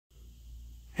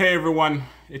Hey everyone,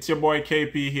 it's your boy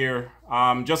KP here.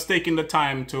 Just taking the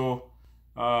time to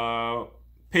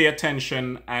pay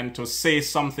attention and to say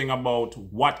something about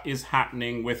what is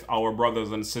happening with our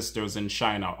brothers and sisters in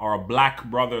China, our black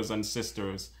brothers and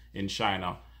sisters in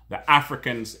China, the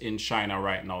Africans in China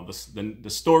right now. The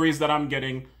stories that I'm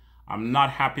getting, I'm not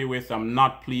happy with, I'm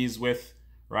not pleased with,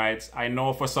 right? I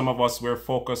know for some of us, we're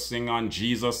focusing on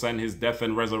Jesus and his death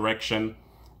and resurrection.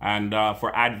 And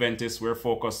for Adventists, we're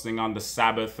focusing on the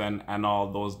Sabbath and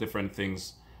all those different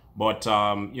things. But,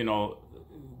 you know,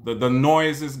 the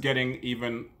noise is getting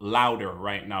even louder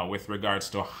right now with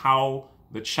regards to how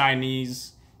the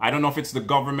Chinese, I don't know if it's the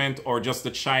government or just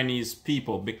the Chinese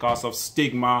people, because of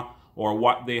stigma or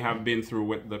what they have been through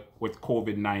with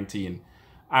COVID-19.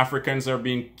 Africans are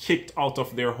being kicked out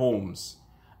of their homes.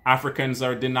 Africans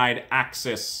are denied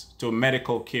access to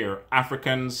medical care.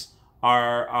 Africans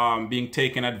are being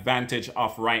taken advantage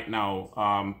of right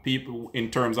now. People,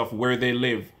 in terms of where they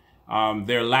live,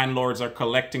 their landlords are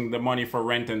collecting the money for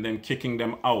rent and then kicking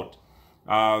them out.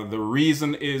 The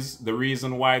reason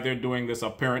why they're doing this,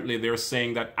 apparently they're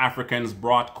saying that Africans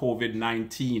brought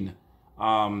COVID-19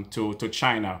 to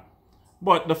China.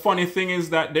 But the funny thing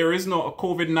is that there is no,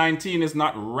 COVID-19 is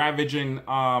not ravaging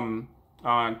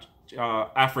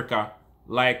Africa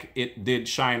like it did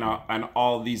China and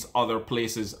all these other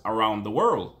places around the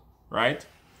world, right?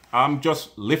 I'm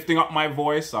just lifting up my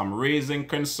voice. I'm raising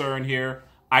concern here.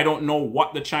 I don't know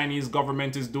what the Chinese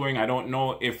government is doing. I don't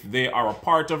know if they are a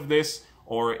part of this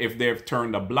or if they've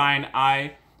turned a blind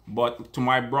eye. But to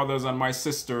my brothers and my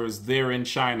sisters there in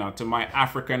China, to my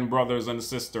African brothers and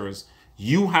sisters,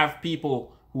 you have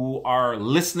people who are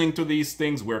listening to these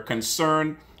things. We're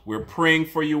concerned. We're praying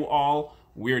for you all.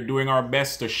 We're doing our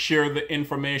best to share the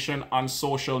information on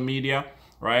social media,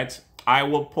 right? I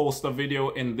will post a video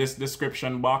in this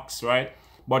description box, right?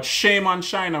 But shame on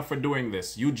China for doing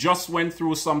this. You just went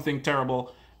through something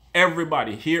terrible.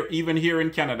 Everybody here, even here in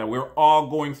Canada, we're all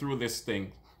going through this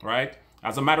thing, right?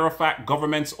 As a matter of fact,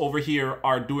 governments over here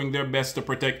are doing their best to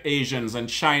protect Asians and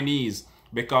Chinese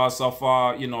because of,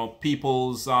 you know,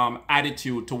 people's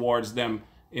attitude towards them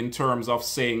in terms of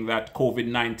saying that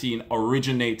COVID-19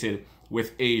 originated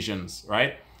with Asians,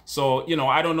 right? So, you know,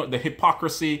 I don't know, the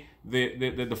hypocrisy,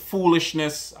 the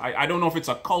foolishness, I don't know if it's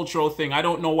a cultural thing. I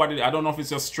don't know what it is. I don't know if it's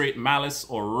just straight malice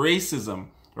or racism,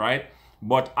 right?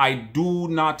 But I do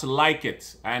not like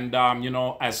it. And, you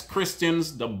know, as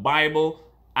Christians, the Bible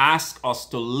asks us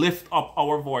to lift up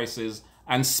our voices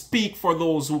and speak for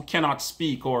those who cannot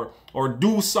speak, or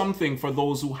do something for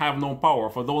those who have no power.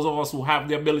 For those of us who have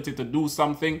the ability to do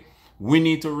something, we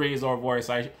need to raise our voice.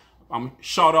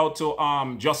 Shout out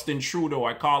to Justin Trudeau.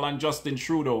 I call on Justin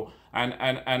Trudeau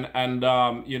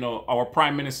and you know, our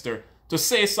Prime Minister to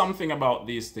say something about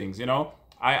these things. You know,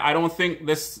 I don't think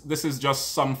this is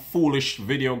just some foolish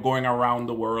video going around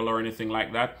the world or anything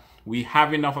like that. We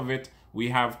have enough of it. We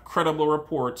have credible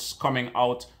reports coming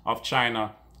out of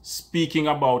China speaking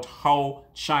about how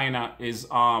China is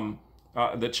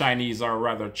the Chinese are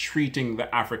rather treating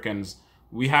the Africans.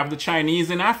 We have the Chinese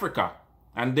in Africa,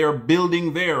 and they're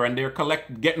building there, and they're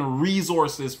getting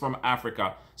resources from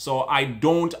Africa. So I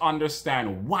don't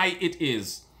understand why it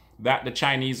is that the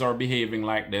Chinese are behaving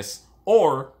like this,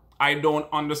 or I don't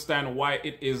understand why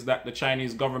it is that the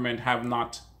Chinese government have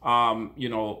not, you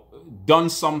know, done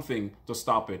something to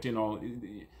stop it. You know,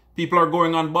 people are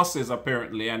going on buses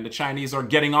apparently, and the Chinese are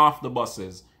getting off the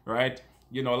buses, right?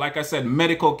 You know, like I said,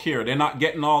 medical care, they're not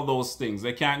getting all those things.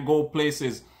 They can't go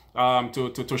places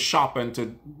to shop and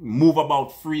to move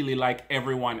about freely like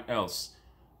everyone else.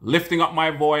 Lifting up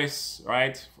my voice,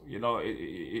 right? You know,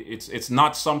 it's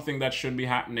not something that should be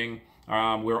happening.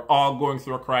 We're all going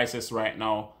through a crisis right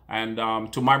now. And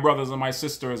to my brothers and my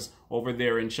sisters over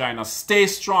there in China, stay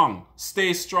strong,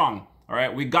 stay strong. All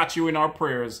right, we got you in our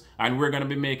prayers, and we're going to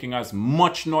be making as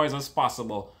much noise as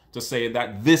possible to say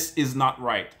that this is not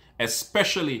right,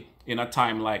 especially in a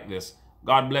time like this.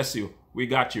 God bless you. We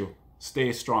got you.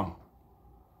 Stay strong.